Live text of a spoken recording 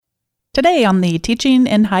Today on the Teaching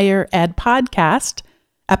in Higher Ed podcast,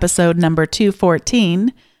 episode number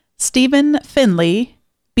 214, Stephen Finley,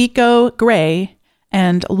 Biko Gray,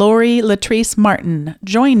 and Lori Latrice Martin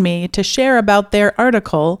join me to share about their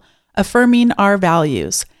article, Affirming Our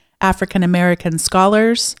Values, African American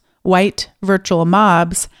Scholars, White Virtual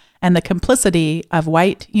Mobs, and the Complicity of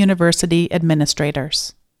White University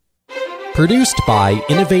Administrators. Produced by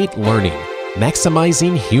Innovate Learning,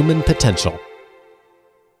 maximizing human potential.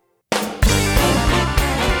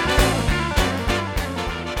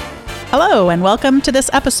 Hello, and welcome to this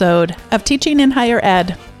episode of Teaching in Higher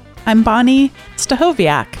Ed. I'm Bonnie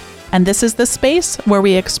Stachowiak, and this is the space where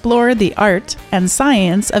we explore the art and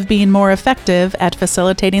science of being more effective at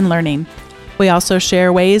facilitating learning. We also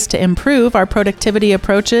share ways to improve our productivity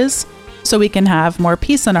approaches so we can have more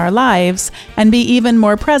peace in our lives and be even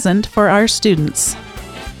more present for our students.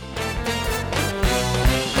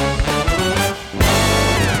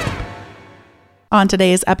 On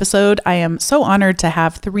today's episode, I am so honored to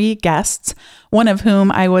have three guests, one of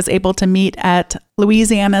whom I was able to meet at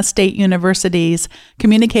Louisiana State University's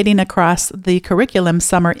Communicating Across the Curriculum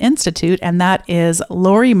Summer Institute, and that is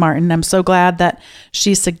Lori Martin. I'm so glad that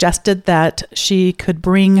she suggested that she could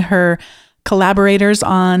bring her collaborators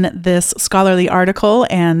on this scholarly article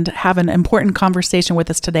and have an important conversation with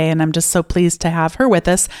us today, and I'm just so pleased to have her with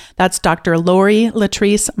us. That's Dr. Lori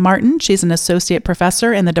Latrice Martin. She's an associate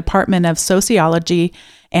professor in the Department of Sociology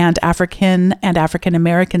and African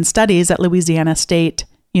American Studies at Louisiana State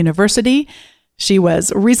University. She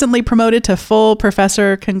was recently promoted to full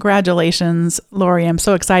professor. Congratulations, Lori. I'm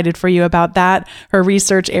so excited for you about that. Her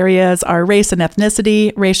research areas are race and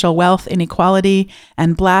ethnicity, racial wealth inequality,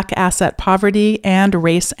 and Black asset poverty, and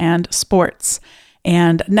race and sports.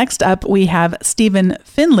 And next up, we have Stephen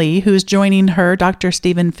Finley, who's joining her, Dr.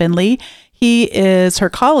 Stephen Finley. He is her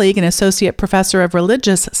colleague and associate professor of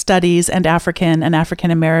religious studies and African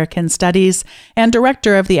American studies and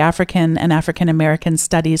director of the African American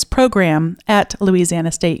Studies program at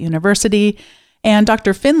Louisiana State University. And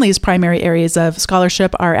Dr. Finley's primary areas of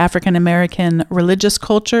scholarship are African American religious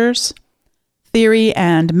cultures, theory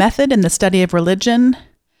and method in the study of religion,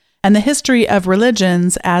 and the history of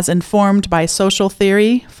religions as informed by social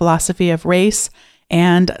theory, philosophy of race,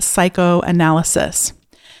 and psychoanalysis.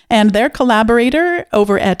 And their collaborator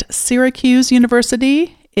over at Syracuse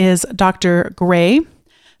University is Dr. Gray,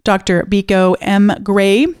 Dr. Biko M.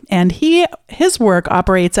 Gray, and his work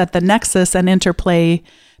operates at the nexus and interplay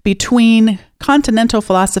between continental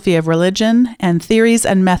philosophy of religion and theories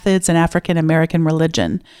and methods in African American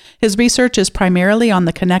religion. His research is primarily on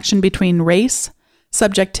the connection between race,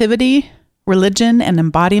 subjectivity, religion, and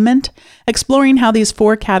embodiment, exploring how these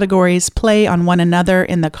four categories play on one another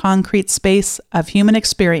in the concrete space of human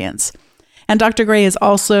experience. And Dr. Gray is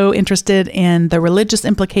also interested in the religious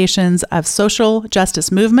implications of social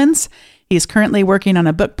justice movements. He's currently working on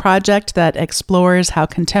a book project that explores how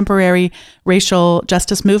contemporary racial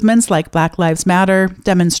justice movements like Black Lives Matter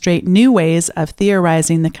demonstrate new ways of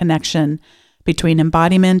theorizing the connection between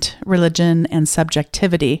embodiment, religion, and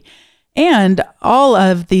subjectivity. And all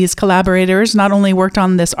of these collaborators not only worked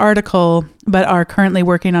on this article, but are currently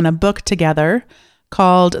working on a book together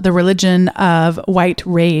called The Religion of White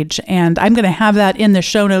Rage. And I'm going to have that in the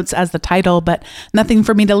show notes as the title, but nothing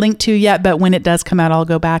for me to link to yet. But when it does come out, I'll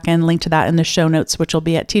go back and link to that in the show notes, which will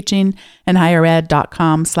be at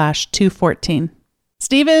teachinginhighered.com/214.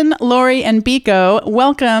 Stephen, Lori, and Biko,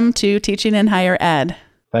 welcome to Teaching in Higher Ed.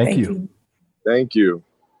 Thank you. Thank you.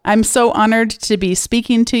 I'm so honored to be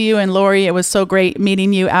speaking to you. And Lori, it was so great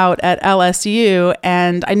meeting you out at LSU.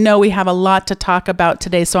 And I know we have a lot to talk about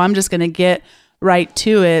today, so I'm just going to get right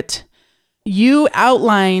to it. You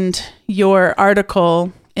outlined your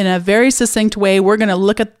article in a very succinct way. We're going to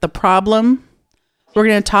look at the problem. We're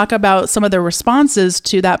going to talk about some of the responses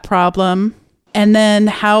to that problem, and then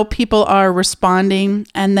how people are responding.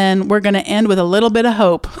 And then we're going to end with a little bit of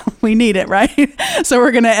hope. We need it, right? So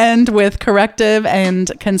we're going to end with corrective and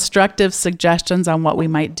constructive suggestions on what we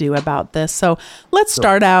might do about this. So let's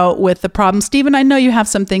start out with the problem. Stephen, I know you have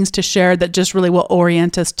some things to share that just really will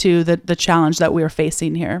orient us to the challenge that we're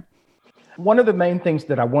facing here. One of the main things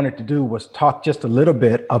that I wanted to do was talk just a little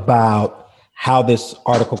bit about how this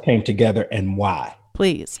article came together and why.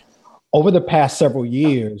 Please. Over the past several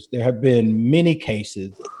years, there have been many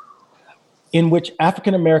cases in which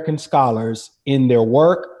African American scholars in their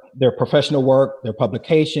work, their professional work, their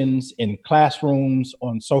publications, in classrooms,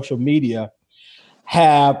 on social media,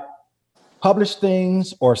 have published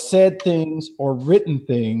things or said things or written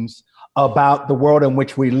things about the world in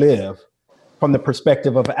which we live from the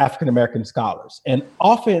perspective of African American scholars. And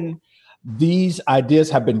often these ideas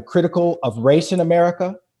have been critical of race in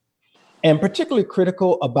America, and particularly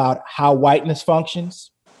critical about how whiteness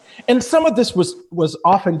functions. And some of this was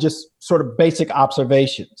often just sort of basic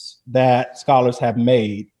observations that scholars have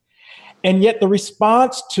made. And yet the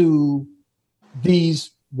response to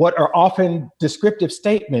these, what are often descriptive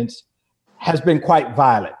statements, has been quite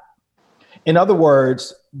violent. In other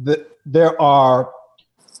words, there are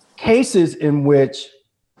cases in which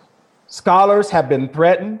scholars have been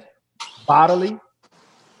threatened bodily,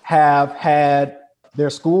 have had their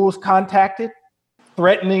schools contacted,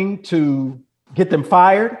 threatening to get them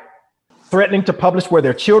fired, threatening to publish where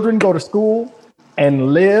their children go to school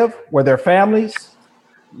and live, where their families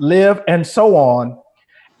live, and so on.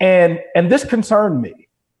 And this concerned me.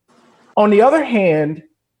 On the other hand,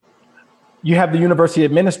 you have the university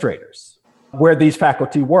administrators where these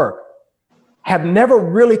faculty work, have never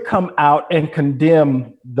really come out and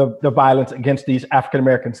condemned the violence against these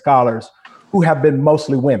African-American scholars who have been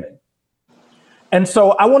mostly women. And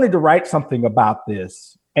so I wanted to write something about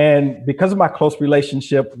this. And because of my close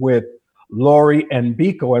relationship with Lori and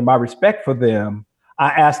Biko and my respect for them, I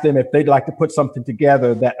asked them if they'd like to put something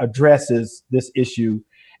together that addresses this issue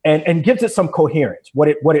and gives it some coherence, what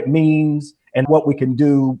it means and what we can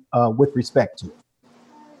do with respect to it.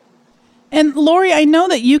 And Lori, I know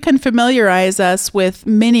that you can familiarize us with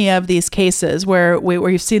many of these cases where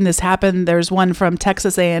we've seen this happen. There's one from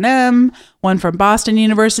Texas A&M, one from Boston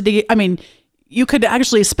University. I mean, you could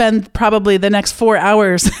actually spend probably the next 4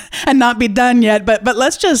 hours and not be done yet. But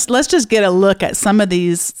let's just get a look at some of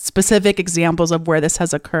these specific examples of where this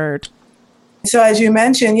has occurred. So as you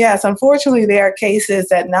mentioned, yes, unfortunately, there are cases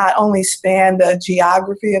that not only span the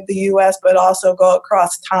geography of the U.S., but also go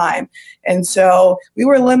across time. And so we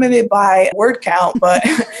were limited by word count, but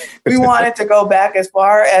we wanted to go back as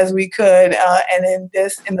far as we could. And in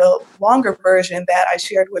the longer version that I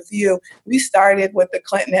shared with you, we started with the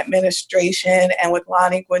Clinton administration and with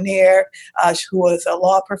Lani Guinier, who was a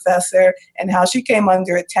law professor, and how she came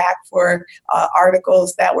under attack for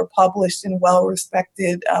articles that were published in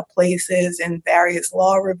well-respected places and various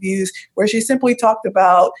law reviews, where she simply talked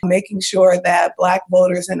about making sure that Black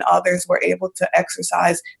voters and others were able to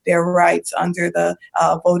exercise their rights under the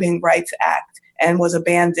Voting Rights Act, and was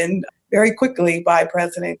abandoned very quickly by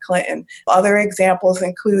President Clinton. Other examples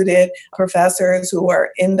included professors who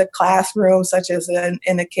were in the classroom, such as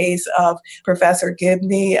in the case of Professor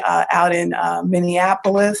Gibney out in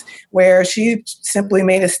Minneapolis, where she simply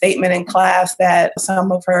made a statement in class that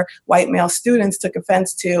some of her white male students took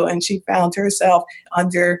offense to, and she found herself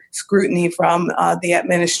under scrutiny from the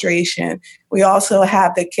administration. We also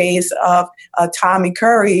have the case of Tommy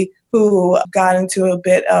Curry, who got into a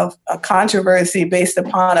bit of a controversy based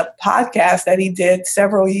upon a podcast that he did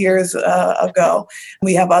several years ago.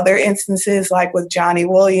 We have other instances like with Johnny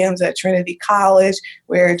Williams at Trinity College,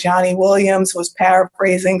 where Johnny Williams was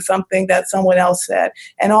paraphrasing something that someone else said.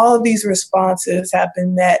 And all of these responses have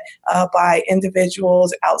been met by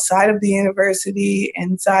individuals outside of the university,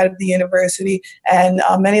 inside of the university, and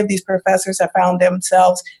many of these professors have found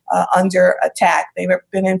themselves under attack. They've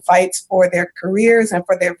been in fights for their careers and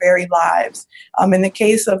for their very lives. In the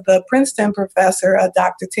case of the Princeton professor,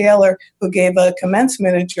 Dr. Taylor, who gave a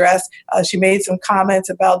commencement address, she made some comments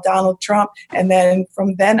about Donald Trump, and then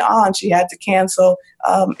from then on, she had to cancel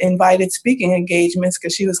invited speaking engagements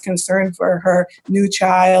because she was concerned for her new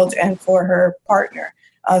child and for her partner.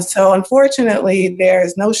 So unfortunately, there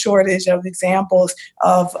is no shortage of examples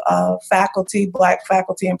of faculty, Black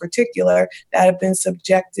faculty in particular, that have been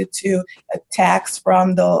subjected to attacks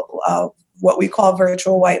from the what we call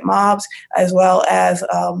virtual white mobs, as well as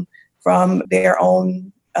from their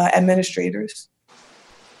own administrators.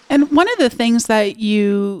 And one of the things that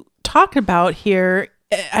you talk about here,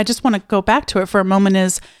 I just want to go back to it for a moment,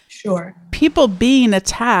 is sure, people being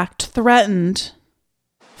attacked, threatened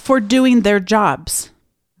for doing their jobs.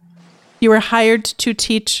 You were hired to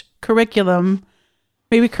teach curriculum.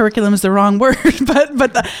 Maybe curriculum is the wrong word,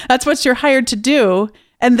 but that's what you're hired to do.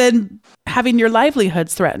 And then having your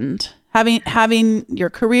livelihoods threatened, having your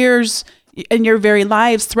careers and your very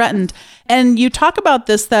lives threatened. And you talk about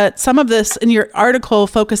this, that some of this in your article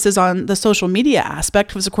focuses on the social media aspect,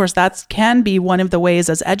 because of course that can be one of the ways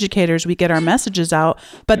as educators we get our messages out.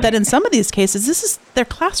 But that in some of these cases, this is their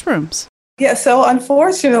classrooms. Yeah, so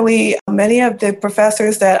unfortunately, many of the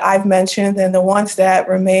professors that I've mentioned and the ones that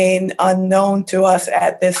remain unknown to us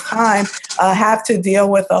at this time have to deal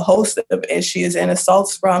with a host of issues and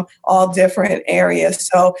assaults from all different areas.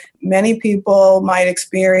 So many people might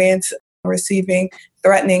experience receiving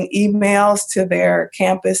threatening emails to their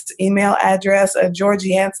campus email address. George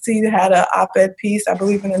Yancey had an op-ed piece, I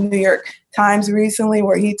believe, in the New York times recently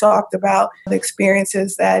where he talked about the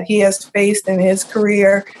experiences that he has faced in his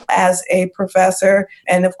career as a professor.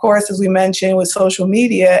 And of course, as we mentioned with social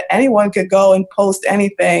media, anyone could go and post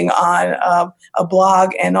anything on a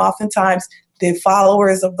blog, and oftentimes the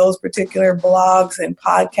followers of those particular blogs and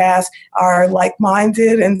podcasts are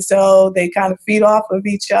like-minded, and so they kind of feed off of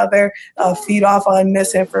each other, feed off on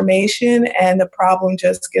misinformation, and the problem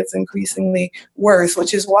just gets increasingly worse,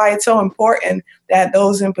 which is why it's so important that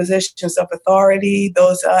those in positions of authority,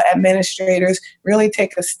 those administrators, really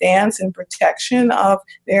take a stance in protection of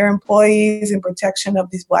their employees, in protection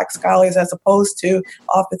of these Black scholars, as opposed to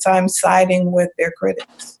oftentimes siding with their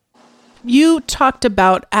critics. You talked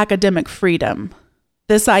about academic freedom,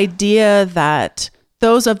 this idea that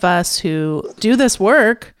those of us who do this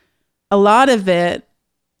work, a lot of it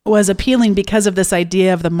was appealing because of this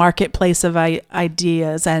idea of the marketplace of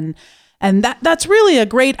ideas. And that's really a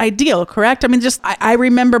great ideal, correct? I mean, I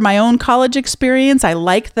remember my own college experience. I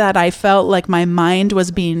liked that I felt like my mind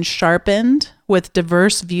was being sharpened with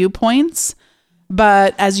diverse viewpoints.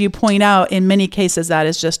 But as you point out, in many cases, that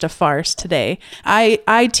is just a farce today.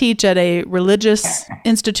 I teach at a religious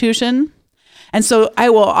institution. And so I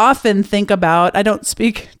will often think about, I don't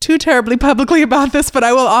speak too terribly publicly about this, but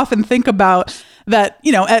I will often think about that,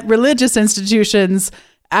 at religious institutions,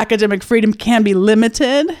 academic freedom can be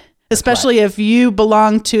limited, especially if you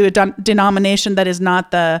belong to a denomination that is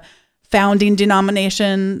not the founding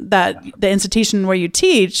denomination, that the institution where you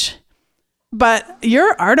teach. But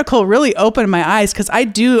your article really opened my eyes, because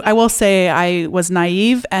I will say I was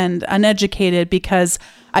naive and uneducated, because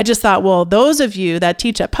I just thought, well, those of you that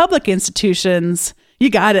teach at public institutions, you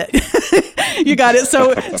got it. You got it.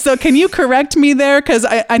 So can you correct me there? Because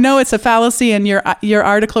I know it's a fallacy, and your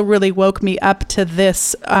article really woke me up to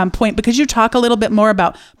this point, because you talk a little bit more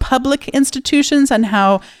about public institutions and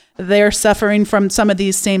how they're suffering from some of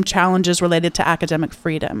these same challenges related to academic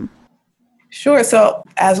freedom. Sure. So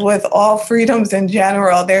as with all freedoms in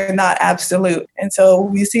general, they're not absolute. And so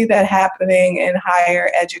we see that happening in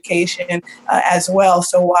higher education as well.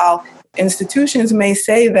 So while institutions may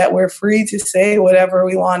say that we're free to say whatever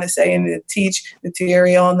we want to say and to teach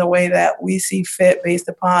material in the way that we see fit based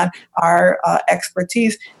upon our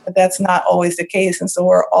expertise, but that's not always the case. And so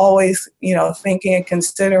we're always, thinking and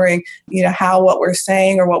considering, how what we're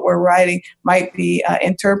saying or what we're writing might be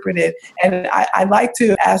interpreted. And I'd like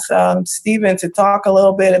to ask Stephen to talk a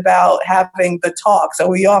little bit about having the talk. So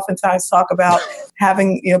we oftentimes talk about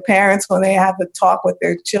having, parents, when they have the talk with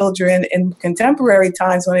their children in contemporary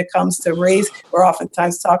times when it comes to race, we're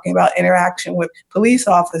oftentimes talking about interaction with police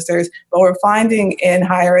officers, but we're finding in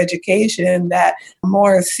higher education that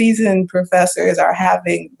more seasoned professors are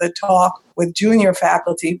having the talk with junior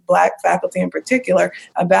faculty, Black faculty in particular,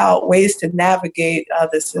 about ways to navigate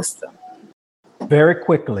the system. Very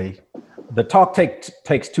quickly, the talk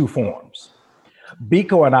takes two forms.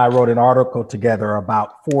 Biko and I wrote an article together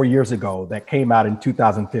about 4 years ago that came out in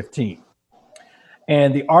 2015.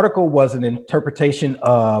 And the article was an interpretation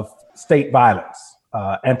of state violence,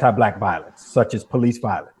 anti-Black violence, such as police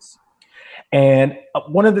violence. And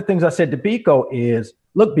one of the things I said to Biko is,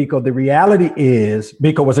 look, Biko, the reality is,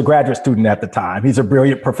 Biko was a graduate student at the time. He's a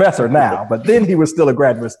brilliant professor now, but then he was still a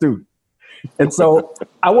graduate student. And so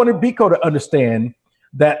I wanted Biko to understand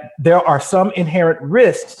that there are some inherent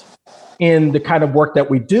risks in the kind of work that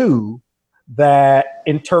we do that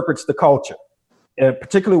interprets the culture,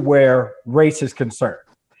 particularly where race is concerned.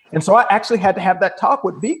 And so I actually had to have that talk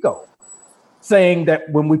with Biko, saying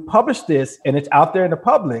that when we publish this and it's out there in the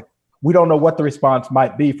public, we don't know what the response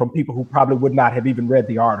might be from people who probably would not have even read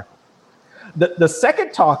the article. The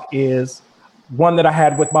second talk is one that I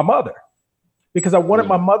had with my mother, because I wanted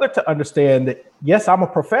my mother to understand that, yes, I'm a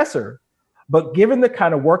professor, but given the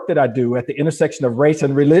kind of work that I do at the intersection of race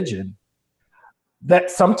and religion,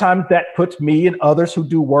 that sometimes that puts me and others who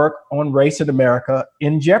do work on race in America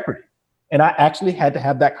in jeopardy. And I actually had to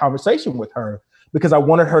have that conversation with her, because I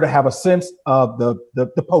wanted her to have a sense of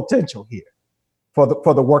the potential here for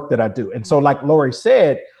the work that I do. And so, like Lori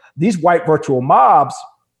said, these white virtual mobs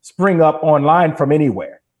spring up online from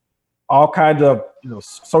anywhere. All kinds of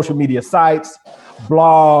social media sites,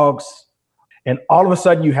 blogs, and all of a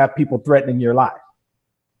sudden you have people threatening your life.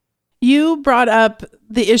 You brought up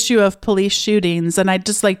the issue of police shootings, and I'd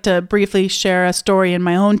just like to briefly share a story in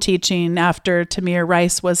my own teaching after Tamir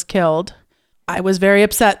Rice was killed. I was very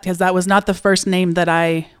upset because that was not the first name that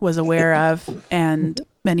I was aware of, and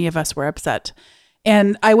many of us were upset.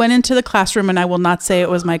 And I went into the classroom, and I will not say it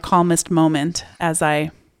was my calmest moment as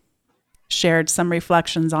I shared some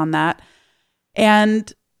reflections on that.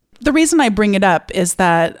 And the reason I bring it up is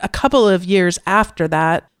that a couple of years after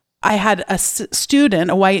that, I had a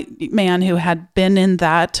student, a white man who had been in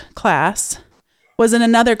that class, was in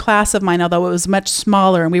another class of mine, although it was much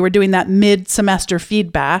smaller, and we were doing that mid-semester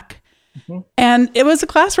feedback. And it was a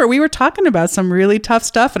class where we were talking about some really tough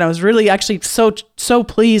stuff. And I was really actually so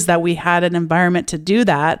pleased that we had an environment to do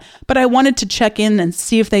that. But I wanted to check in and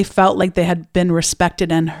see if they felt like they had been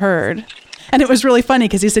respected and heard. And it was really funny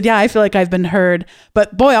because he said, yeah, I feel like I've been heard.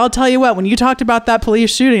 But boy, I'll tell you what, when you talked about that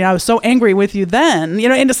police shooting, I was so angry with you then.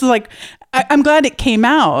 And this is like, I'm glad it came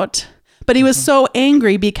out. But he was so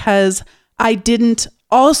angry because I didn't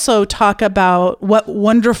also talk about what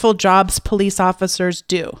wonderful jobs police officers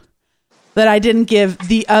do, that I didn't give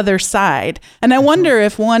the other side. And I wonder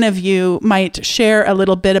if one of you might share a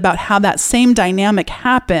little bit about how that same dynamic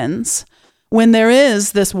happens when there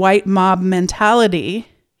is this white mob mentality.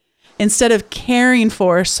 Instead of caring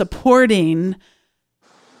for, supporting,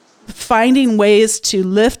 finding ways to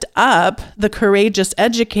lift up the courageous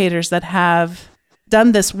educators that have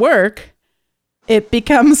done this work, it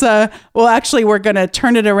becomes actually, we're going to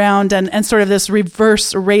turn it around and sort of this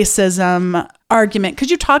reverse racism argument. Could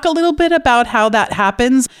you talk a little bit about how that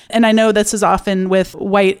happens? And I know this is often with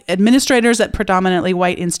white administrators at predominantly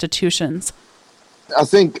white institutions. I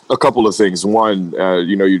think a couple of things. One,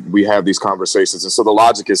 we have these conversations. And so the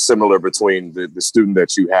logic is similar between the student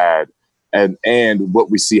that you had and what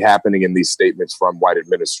we see happening in these statements from white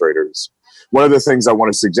administrators. One of the things I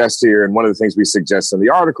want to suggest here, and one of the things we suggest in the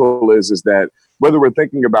article is that whether we're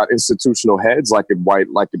thinking about institutional heads like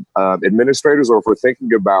administrators, or if we're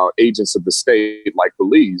thinking about agents of the state like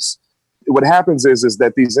police, what happens is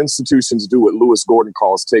that these institutions do what Lewis Gordon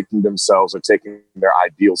calls taking themselves or taking their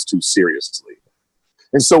ideals too seriously.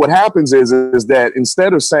 And so what happens is that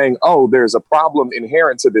instead of saying, oh, there's a problem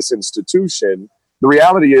inherent to this institution, the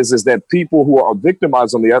reality is that people who are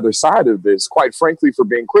victimized on the other side of this, quite frankly, for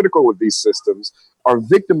being critical of these systems, are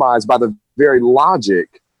victimized by the very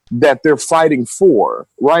logic that they're fighting for,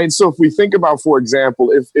 right? So if we think about, for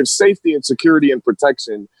example, if safety and security and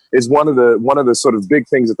protection is one of the sort of big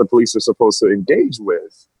things that the police are supposed to engage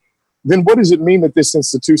with, then what does it mean that this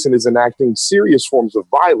institution is enacting serious forms of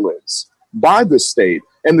violence by the state?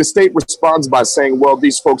 And the state responds by saying, well,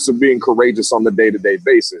 these folks are being courageous on the day-to-day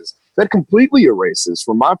basis. That completely erases,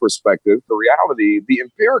 from my perspective, the reality, the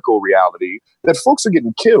empirical reality, that folks are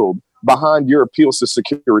getting killed behind your appeals to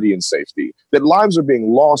security and safety, that lives are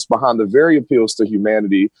being lost behind the very appeals to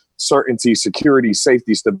humanity, certainty, security,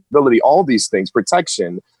 safety, stability, all these things,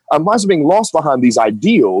 protection. Lives are being lost behind these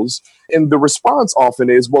ideals. And the response often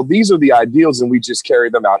is, well, these are the ideals and we just carry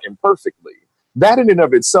them out imperfectly. That in and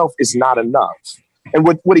of itself is not enough. And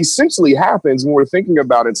what essentially happens when we're thinking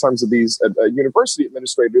about in terms of these university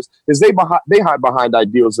administrators is they hide behind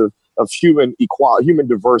ideals of human equality, human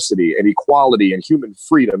diversity and equality and human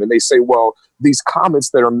freedom. And they say, well, these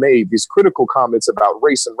comments that are made, these critical comments about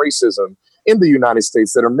race and racism in the United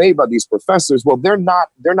States that are made by these professors, well, they're not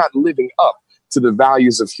living up to the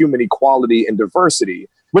values of human equality and diversity.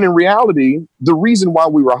 When in reality, the reason why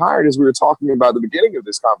we were hired, as we were talking about at the beginning of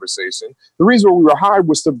this conversation, the reason why we were hired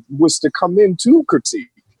was to come in to critique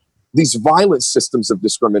these violent systems of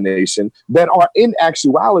discrimination that are in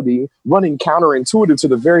actuality running counterintuitive to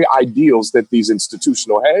the very ideals that these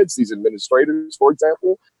institutional heads, these administrators, for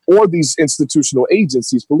example, or these institutional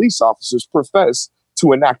agents, these police officers profess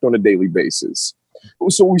to enact on a daily basis.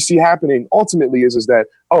 So what we see happening ultimately is that,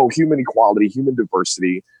 human equality, human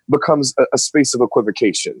diversity becomes a space of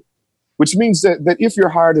equivocation, which means that if you're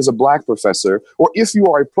hired as a Black professor or if you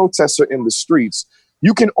are a protester in the streets,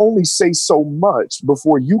 you can only say so much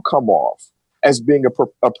before you come off as being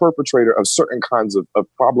a perpetrator of certain kinds of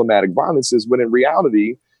problematic violences, when in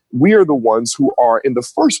reality, we are the ones who are in the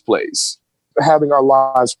first place having our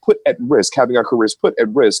lives put at risk, having our careers put at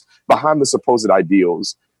risk behind the supposed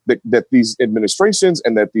ideals that these administrations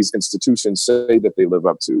and that these institutions say that they live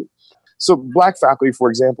up to. So Black faculty, for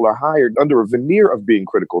example, are hired under a veneer of being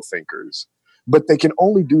critical thinkers, but they can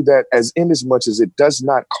only do that as much as it does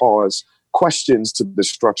not cause questions to the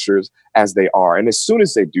structures as they are. And as soon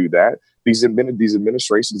as they do that, these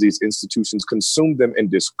administrations, these institutions consume them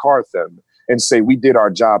and discard them and say, we did our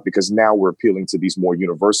job because now we're appealing to these more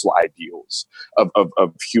universal ideals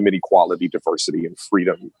of human equality, diversity, and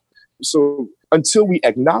freedom. So until we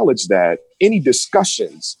acknowledge that, any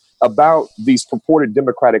discussions about these purported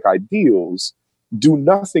democratic ideals do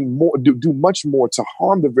much more to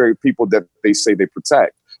harm the very people that they say they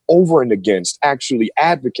protect, over and against actually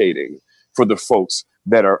advocating for the folks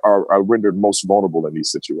that are rendered most vulnerable in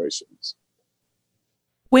these situations.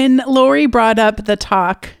 When Lori brought up the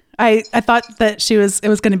talk I thought that it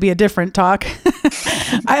was going to be a different talk.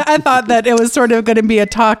 I thought that it was sort of going to be a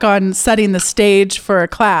talk on setting the stage for a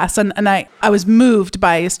class. And I was moved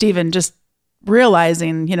by Stephen just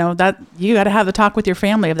realizing, that you got to have the talk with your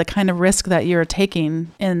family of the kind of risk that you're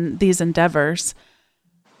taking in these endeavors.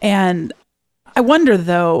 And I wonder,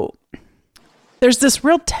 though, there's this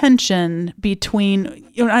real tension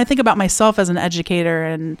between, I think about myself as an educator,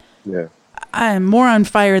 and I'm more on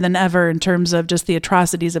fire than ever in terms of just the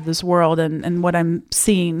atrocities of this world and what I'm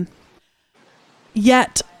seeing.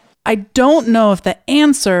 Yet, I don't know if the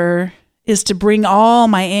answer is to bring all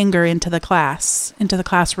my anger into the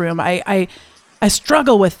classroom. I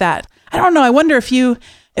struggle with that. I don't know. I wonder if you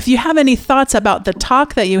have any thoughts about the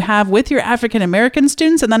talk that you have with your African American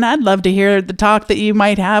students, and then I'd love to hear the talk that you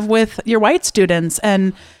might have with your white students.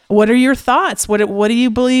 And what are your thoughts? What do you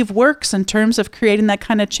believe works in terms of creating that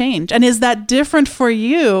kind of change? And is that different for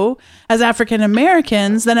you as African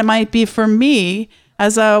Americans than it might be for me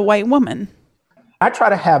as a white woman? I try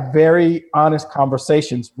to have very honest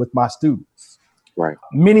conversations with my students, right?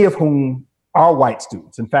 Many of whom are white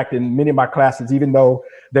students. In fact, in many of my classes, even though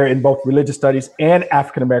they're in both religious studies and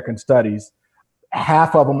African American studies,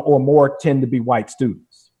 half of them or more tend to be white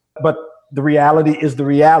students. But the reality is the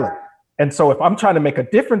reality. And so if I'm trying to make a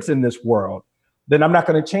difference in this world, then I'm not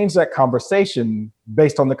going to change that conversation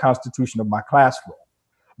based on the constitution of my classroom.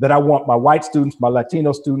 That I want my white students, my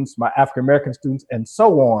Latino students, my African American students, and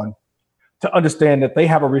so on, to understand that they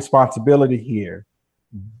have a responsibility here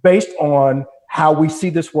based on how we see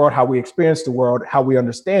this world, how we experience the world, how we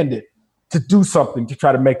understand it, to do something to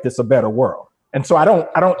try to make this a better world. And so I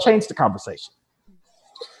don't change the conversation.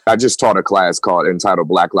 I just taught a class entitled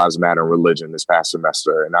Black Lives Matter and Religion this past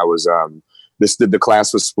semester. And I was, the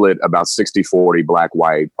class was split about 60-40 black,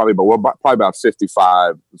 white, probably about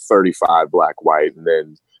 55-35 black, white, and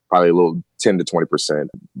then probably a little 10 to 20%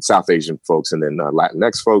 South Asian folks, and then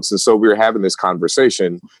Latinx folks. And so we were having this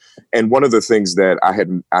conversation. And one of the things that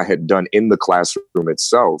I had done in the classroom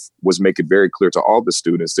itself was make it very clear to all the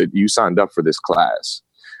students that you signed up for this class,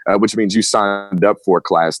 which means you signed up for a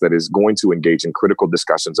class that is going to engage in critical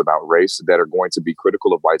discussions about race, that are going to be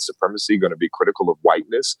critical of white supremacy, going to be critical of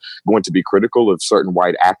whiteness, going to be critical of certain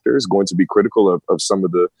white actors, going to be critical of some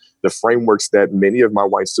of the frameworks that many of my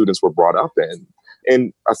white students were brought up in.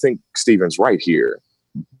 And I think Stephen's right here.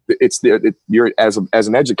 You're as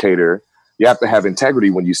an educator, you have to have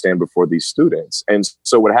integrity when you stand before these students. And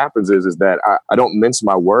so what happens is that I don't mince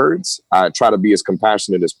my words. I try to be as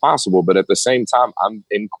compassionate as possible. But at the same time, I'm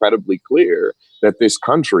incredibly clear that this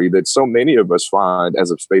country that so many of us find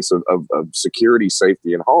as a space of security,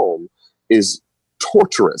 safety, and home is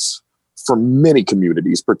torturous for many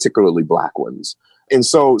communities, particularly Black ones. And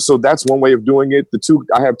so that's one way of doing it.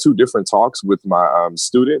 I have two different talks with my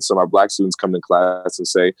students. So my Black students come to class and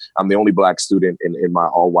say, I'm the only Black student in my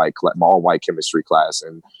all white chemistry class.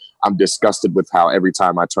 And I'm disgusted with how every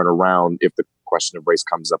time I turn around, if the question of race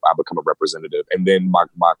comes up, I become a representative. And then my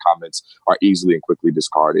comments are easily and quickly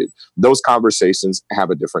discarded. Those conversations have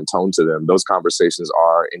a different tone to them. Those conversations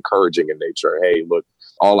are encouraging in nature. Hey, look,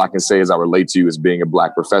 all I can say is I relate to you as being a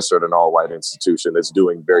Black professor at an all-white institution that's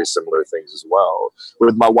doing very similar things as well.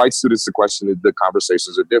 With my white students, the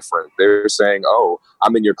conversations are different. They're saying, oh,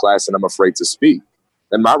 I'm in your class and I'm afraid to speak.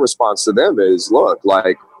 And my response to them is, look,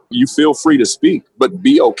 you feel free to speak, but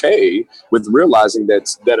be okay with realizing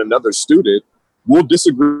that another student will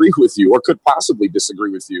disagree with you or could possibly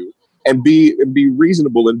disagree with you, and be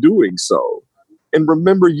reasonable in doing so. And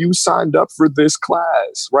remember, you signed up for this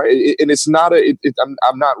class, right? And it's not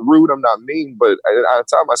I'm not rude, I'm not mean, but at the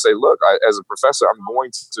time I say, look, as a professor, I'm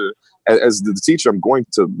going to, as the teacher, I'm going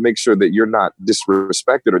to make sure that you're not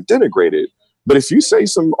disrespected or denigrated. But if you say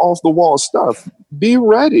some off the wall stuff, be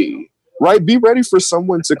ready, right? Be ready for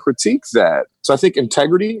someone to critique that. So I think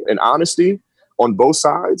integrity and honesty on both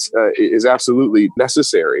sides is absolutely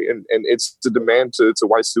necessary. And it's to demand to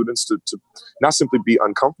white students to not simply be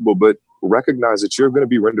uncomfortable, but recognize that you're going to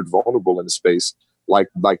be rendered vulnerable in a space like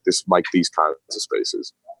these kinds of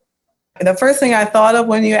spaces. The first thing I thought of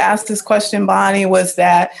when you asked this question, Bonnie, was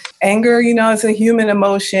that anger, is a human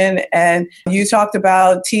emotion. And you talked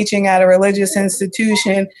about teaching at a religious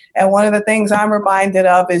institution. And one of the things I'm reminded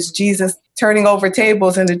of is Jesus turning over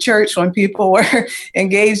tables in the church when people were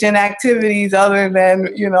engaged in activities other than,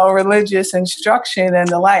 religious instruction and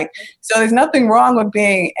the like. So there's nothing wrong with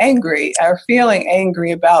being angry or feeling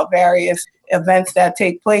angry about various events that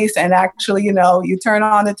take place. And actually, you turn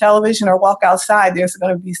on the television or walk outside, there's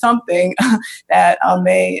going to be something that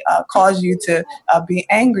may cause you to be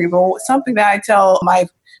angry. But something that I tell my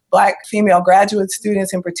Black female graduate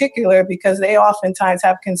students in particular, because they oftentimes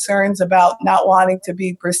have concerns about not wanting to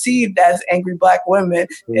be perceived as angry Black women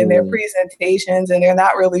in their presentations, and they're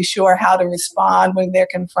not really sure how to respond when they're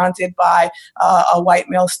confronted by a white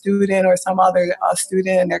male student or some other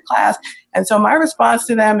student in their class. And so my response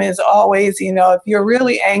to them is always, if you're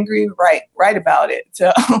really angry, write about it.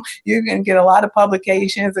 So you can get a lot of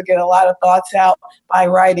publications or get a lot of thoughts out by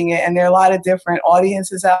writing it. And there are a lot of different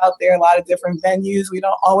audiences out there, a lot of different venues. We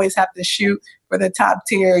don't always have to shoot for the top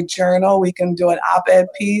tier journal. We can do an op-ed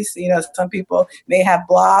piece. Some people may have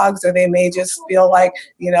blogs, or they may just feel like,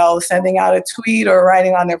 sending out a tweet or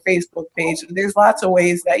writing on their Facebook page. There's lots of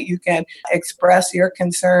ways that you can express your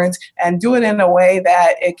concerns and do it in a way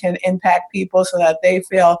that it can impact people so that they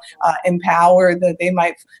feel empowered, that they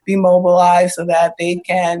might be mobilized so that they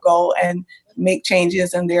can go and make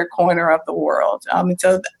changes in their corner of the world. And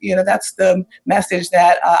so, that's the message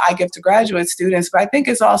that I give to graduate students. But I think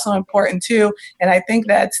it's also important too, and I think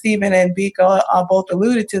that Stephen and Bika both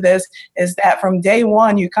alluded to this, is that from day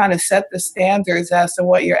one, you kind of set the standards as to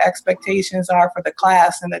what your expectations are for the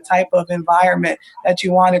class and the type of environment that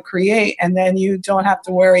you want to create. And then you don't have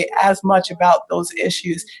to worry as much about those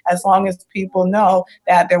issues, as long as people know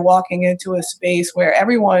that they're walking into a space where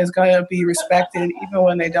everyone is going to be respected, even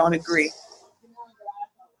when they don't agree.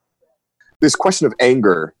 This question of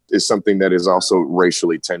anger is something that is also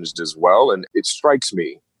racially tinged as well. And it strikes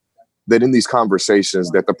me that in these conversations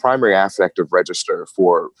that the primary affective register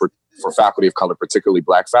for faculty of color, particularly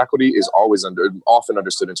Black faculty, is often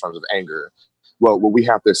understood in terms of anger. Well, we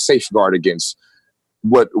have to safeguard against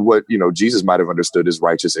what Jesus might have understood as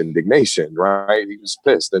righteous indignation, right? He was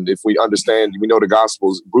pissed. And if we know the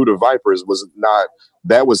Gospels, brood of vipers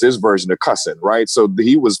that was his version of cussing, right? So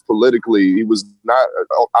he was not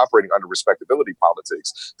operating under respectability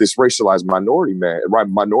politics. This racialized minority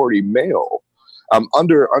male,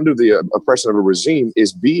 under the oppression of a regime,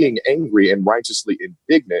 is being angry and righteously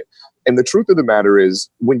indignant. And the truth of the matter is,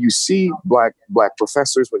 when you see black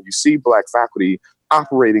professors, when you see Black faculty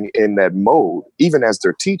operating in that mode, even as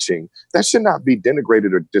they're teaching, that should not be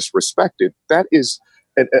denigrated or disrespected. That is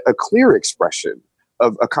a clear expression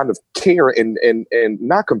of a kind of care and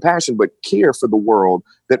not compassion, but care for the world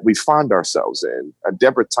that we find ourselves in.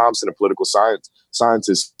 Deborah Thompson, a political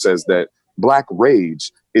scientist, says that Black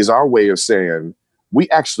rage is our way of saying, we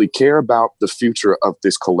actually care about the future of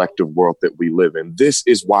this collective world that we live in. This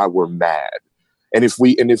is why we're mad. And if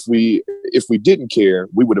we didn't care,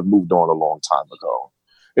 we would have moved on a long time ago.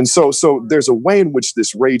 And so there's a way in which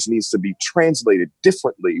this rage needs to be translated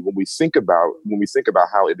differently when we think about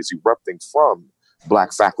how it is erupting from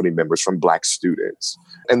Black faculty members, from Black students,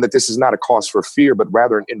 and that this is not a cause for fear, but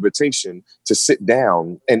rather an invitation to sit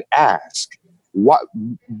down and ask, what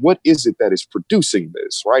is it that is producing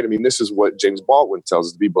this, right? I mean, this is what James Baldwin tells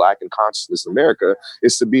us: to be Black in consciousness in America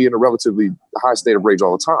is to be in a relatively high state of rage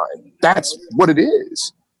all the time. That's what it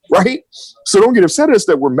is, right? So don't get upset at us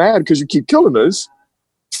that we're mad because you keep killing us.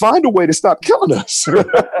 Find a way to stop killing us, right?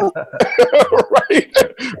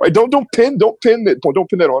 Don't pin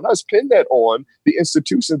that on us. Pin that on the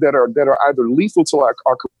institutions that are either lethal to our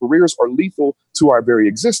careers or lethal to our very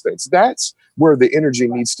existence. That's where the energy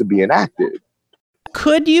needs to be enacted.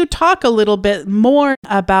 Could you talk a little bit more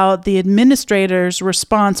about the administrator's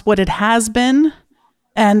response, what it has been,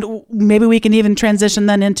 and maybe we can even transition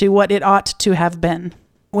then into what it ought to have been?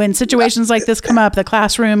 When situations like this come up, the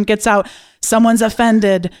classroom gets out, someone's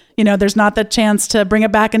offended, there's not the chance to bring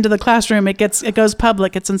it back into the classroom. It goes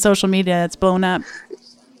public, it's in social media, it's blown up.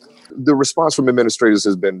 The response from administrators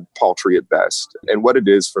has been paltry at best. And what it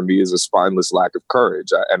is for me is a spineless lack of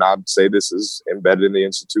courage. And I'd say this is embedded in the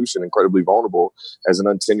institution, incredibly vulnerable as an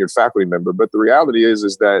untenured faculty member. But the reality is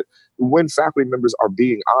that when faculty members are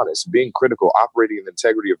being honest, being critical, operating in the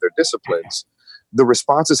integrity of their disciplines, the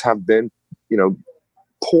responses have been,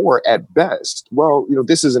 poor at best. Well,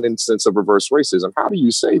 this is an instance of reverse racism. How do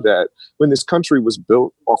you say that when this country was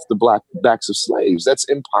built off the Black backs of slaves? That's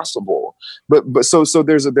impossible. But so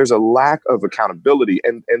there's a lack of accountability,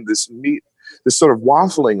 and this sort of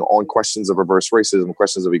waffling on questions of reverse racism,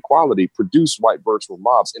 questions of equality, produce white virtual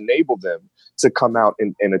mobs, enable them to come out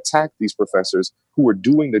and attack these professors who are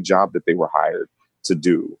doing the job that they were hired to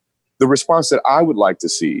do. The response that I would like to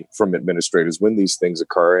see from administrators when these things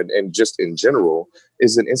occur, and just in general,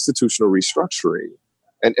 is an institutional restructuring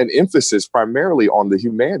and an emphasis primarily on the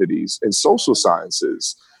humanities and social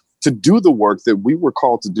sciences to do the work that we were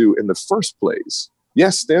called to do in the first place.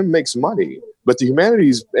 Yes, STEM makes money, but the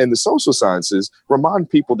humanities and the social sciences remind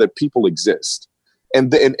people that people exist.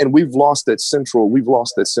 And we've lost that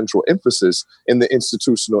central emphasis in the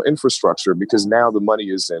institutional infrastructure, because now the money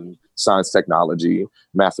is in science, technology,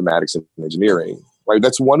 mathematics, and engineering. Right?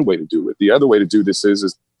 That's one way to do it. The other way to do this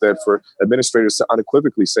is that for administrators to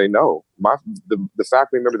unequivocally say, no, the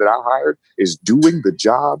faculty member that I hired is doing the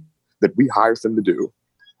job that we hired them to do.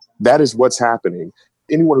 That is what's happening.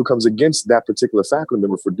 Anyone who comes against that particular faculty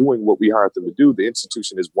member for doing what we hired them to do, the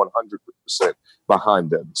institution is 100%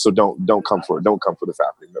 behind them. So don't come for it. Don't come for the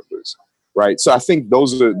faculty members, right? So I think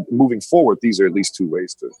those are, moving forward, these are at least two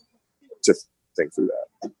ways to think through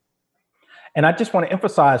that. And I just want to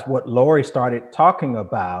emphasize what Lori started talking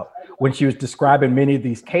about when she was describing many of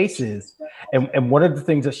these cases. And one of the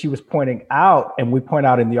things that she was pointing out, and we point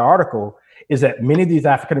out in the article, is that many of these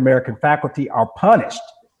African-American faculty are punished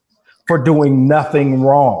for doing nothing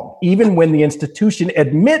wrong, even when the institution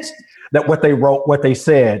admits that what they wrote, what they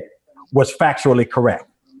said was factually correct.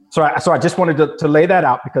 So I just wanted to lay that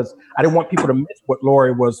out, because I didn't want people to miss what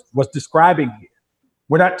Lori was describing here.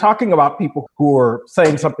 We're not talking about people who are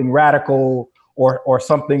saying something radical or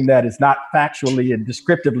something that is not factually and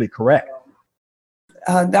descriptively correct.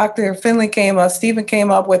 Dr. Stephen came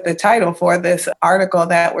up with the title for this article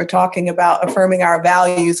that we're talking about, Affirming Our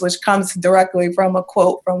Values, which comes directly from a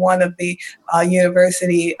quote from one of the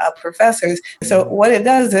university professors. So what it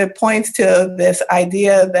does, it points to this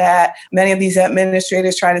idea that many of these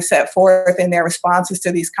administrators try to set forth in their responses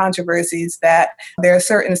to these controversies, that there are a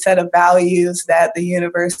certain set of values that the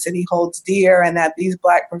university holds dear, and that these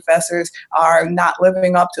Black professors are not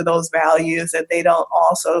living up to those values, that they don't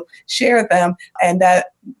also share them, and that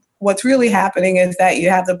what's really happening is that you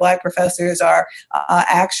have the Black professors are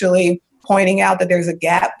actually pointing out that there's a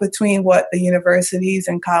gap between what the universities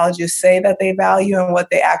and colleges say that they value and what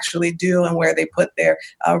they actually do and where they put their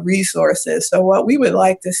resources. So what we would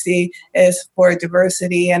like to see is for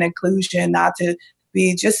diversity and inclusion not to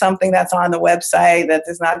be just something that's on the website, that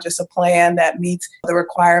there's not just a plan that meets the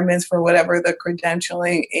requirements for whatever the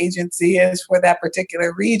credentialing agency is for that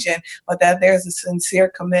particular region, but that there's a sincere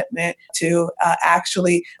commitment to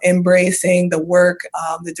actually embracing the work,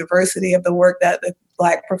 the diversity of the work that the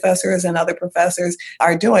Black professors and other professors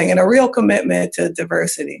are doing, and a real commitment to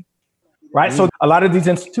diversity. Right. So a lot of these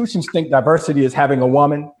institutions think diversity is having a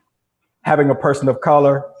woman, having a person of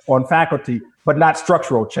color on faculty, but not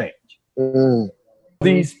structural change.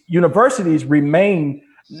 These universities remain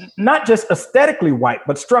not just aesthetically white,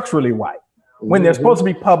 but structurally white, when they're supposed to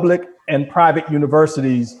be public and private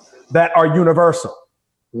universities that are universal,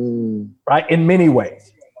 right? In many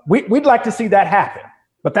ways. We'd like to see that happen,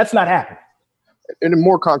 but that's not happening. And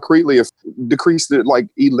more concretely, if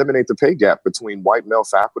eliminate the pay gap between white male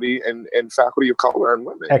faculty and faculty of color and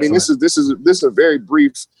women. Excellent. I mean, this is a very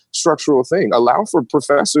brief structural thing. Allow for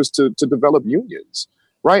professors to develop unions.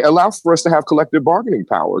 Right, allow for us to have collective bargaining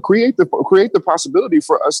power. Create the possibility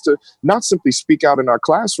for us to not simply speak out in our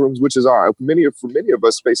classrooms, which is for many of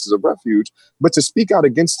us spaces of refuge, but to speak out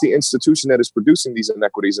against the institution that is producing these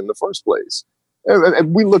inequities in the first place.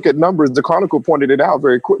 And we look at numbers. The Chronicle pointed it out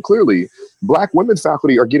very clearly. Black women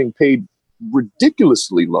faculty are getting paid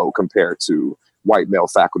ridiculously low compared to white male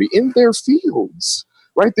faculty in their fields.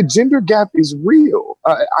 Right, the gender gap is real.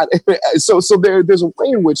 So there's a way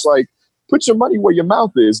in which put your money where your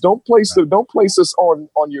mouth is. Don't place us on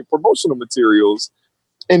your promotional materials,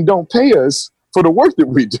 and don't pay us for the work that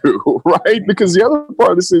we do, right? Because the other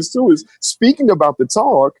part of this is speaking about the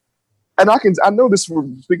talk. And I know this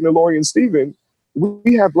from speaking to Lori and Stephen.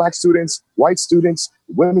 We have Black students, white students,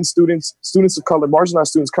 women students, students of color, marginalized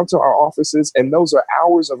students come to our offices, and those are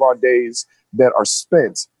hours of our days that are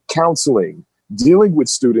spent counseling, dealing with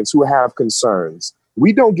students who have concerns.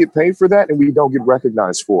 We don't get paid for that, and we don't get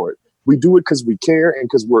recognized for it. We do it because we care and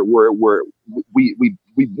because we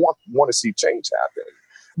want to see change happen.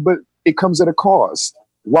 But it comes at a cost.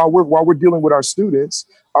 While we're dealing with our students,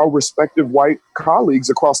 our respective white colleagues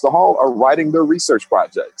across the hall are writing their research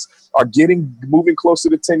projects, are moving closer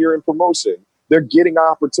to tenure and promotion. They're getting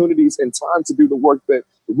opportunities and time to do the work that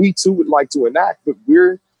we too would like to enact, but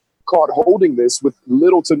we're caught holding this with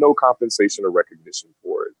little to no compensation or recognition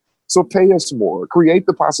for it. So pay us more. Create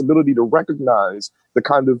the possibility to recognize the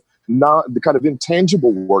kind of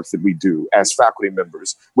intangible work that we do as faculty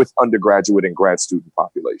members with undergraduate and grad student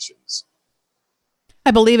populations.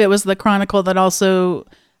 I believe it was the Chronicle that also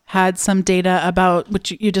had some data about,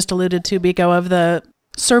 which you just alluded to, Biko, of the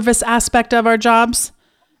service aspect of our jobs.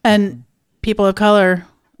 And people of color,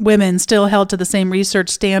 women still held to the same research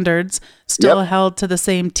standards, still held to the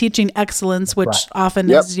same teaching excellence, which often,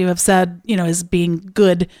 as you have said, is behaving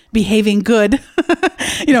good,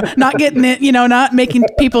 not getting it, not making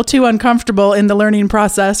people too uncomfortable in the learning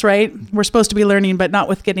process, right? We're supposed to be learning, but not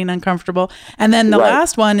with getting uncomfortable. And then the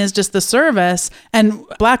last one is just the service, and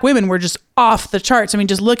Black women were just off the charts. I mean,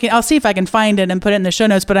 just looking, I'll see if I can find it and put it in the show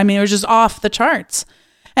notes, but I mean, it was just off the charts.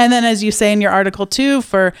 And then, as you say in your article too,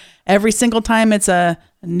 for every single time it's a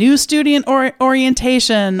new student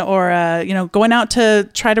orientation or, going out to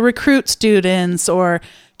try to recruit students or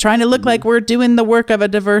trying to look like we're doing the work of a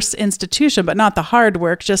diverse institution, but not the hard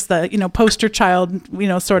work, just the, poster child,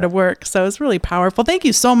 sort of work. So it's really powerful. Thank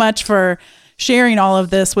you so much for sharing all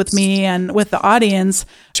of this with me and with the audience.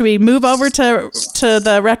 Should we move over to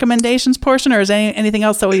the recommendations portion, or is there anything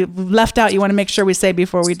else that we left out you want to make sure we say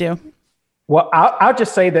before we do? Well, I'll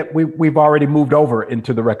just say that we've already moved over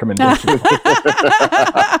into the recommendations.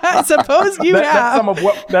 I suppose you have.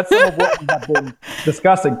 That's some of what we have been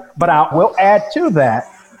discussing. But I will add to that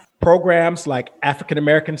programs like African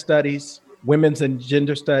American studies, women's and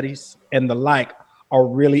gender studies, and the like are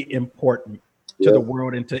really important to the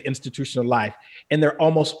world and to institutional life. And they're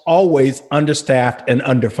almost always understaffed and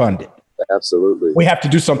underfunded. Absolutely. We have to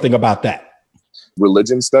do something about that.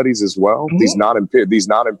 Religion studies as well. Mm-hmm. These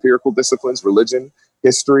non-empirical disciplines, religion,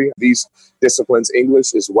 history, these disciplines,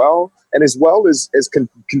 English as well, and as well as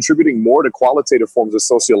contributing more to qualitative forms of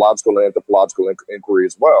sociological and anthropological inquiry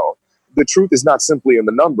as well. The truth is not simply in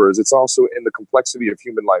the numbers, it's also in the complexity of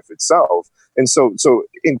human life itself. And so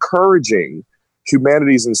encouraging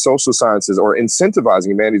humanities and social sciences, or incentivizing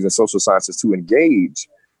humanities and social sciences to engage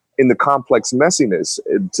in the complex messiness,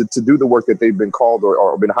 to do the work that they've been called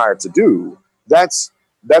or been hired to do, that's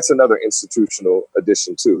another institutional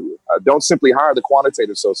addition too. Don't simply hire the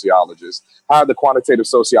quantitative sociologists, hire the quantitative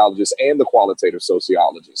sociologists and the qualitative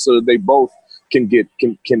sociologists, so that they both can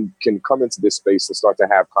come into this space and start to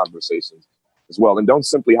have conversations as well. And don't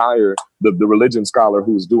simply hire the religion scholar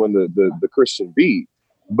who's doing the Christian beat,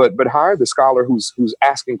 but hire the scholar who's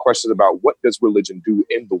asking questions about what does religion do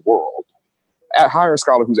in the world. Hire a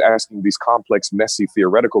scholar who's asking these complex, messy,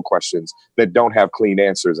 theoretical questions that don't have clean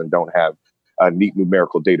answers and don't have neat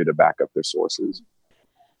numerical data to back up their sources.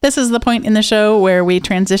 This is the point in the show where we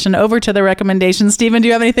transition over to the recommendations. Stephen, do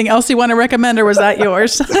you have anything else you want to recommend, or was that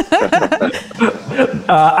yours?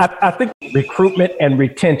 I think recruitment and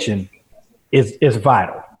retention is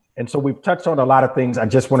vital. And so we've touched on a lot of things. I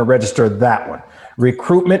just want to register that one.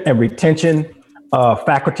 Recruitment and retention of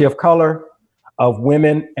faculty of color, of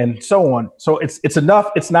women, and so on. So it's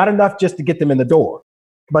enough. It's not enough just to get them in the door.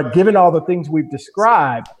 But given all the things we've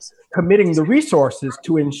described, committing the resources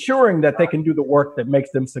to ensuring that they can do the work that makes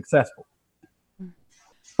them successful.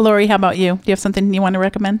 Lori, how about you? Do you have something you want to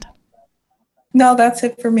recommend? No, that's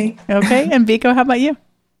it for me. Okay. And Biko, how about you?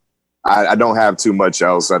 I don't have too much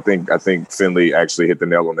else. I think Finley actually hit the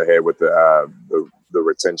nail on the head with the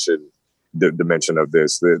retention dimension of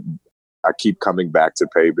this. I keep coming back to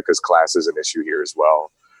pay because class is an issue here as well.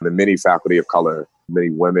 The many faculty of color,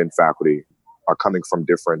 many women faculty are coming from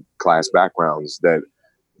different class backgrounds that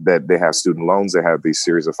they have student loans, they have these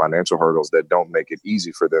series of financial hurdles that don't make it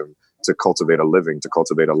easy for them to cultivate a living, to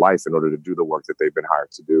cultivate a life in order to do the work that they've been hired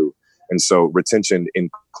to do. And so retention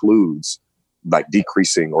includes like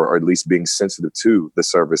decreasing or at least being sensitive to the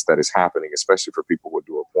service that is happening, especially for people who are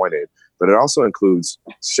dual appointed. But it also includes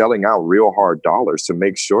shelling out real hard dollars to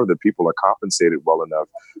make sure that people are compensated well enough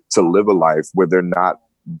to live a life where they're not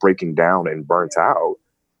breaking down and burnt out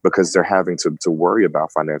because they're having to worry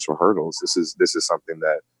about financial hurdles. This is something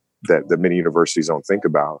that many universities don't think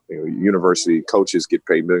about. University coaches get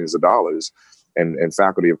paid millions of dollars, and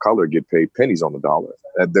faculty of color get paid pennies on the dollar.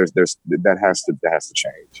 That has to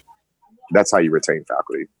change. That's how you retain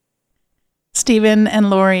faculty. Stephen and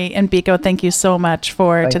Lori and Biko, thank you so much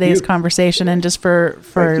for today's conversation and just for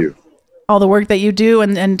all the work that you do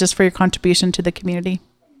and just for your contribution to the community.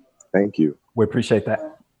 Thank you. We appreciate that.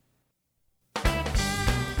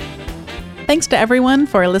 Thanks to everyone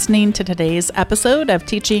for listening to today's episode of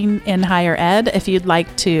Teaching in Higher Ed. If you'd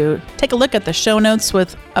like to take a look at the show notes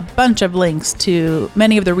with a bunch of links to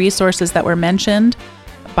many of the resources that were mentioned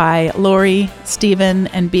by Lori, Stephen,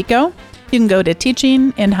 and Biko, you can go to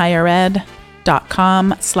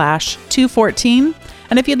teachinginhighered.com/214.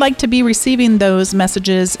 And if you'd like to be receiving those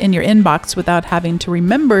messages in your inbox without having to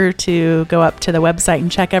remember to go up to the website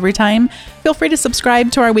and check every time, feel free to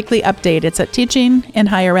subscribe to our weekly update. It's at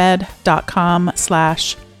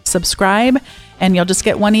teachinginhighered.com/subscribe. And you'll just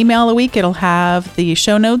get one email a week. It'll have the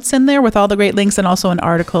show notes in there with all the great links and also an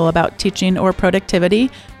article about teaching or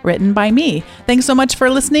productivity written by me. Thanks so much for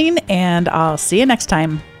listening, and I'll see you next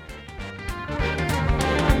time.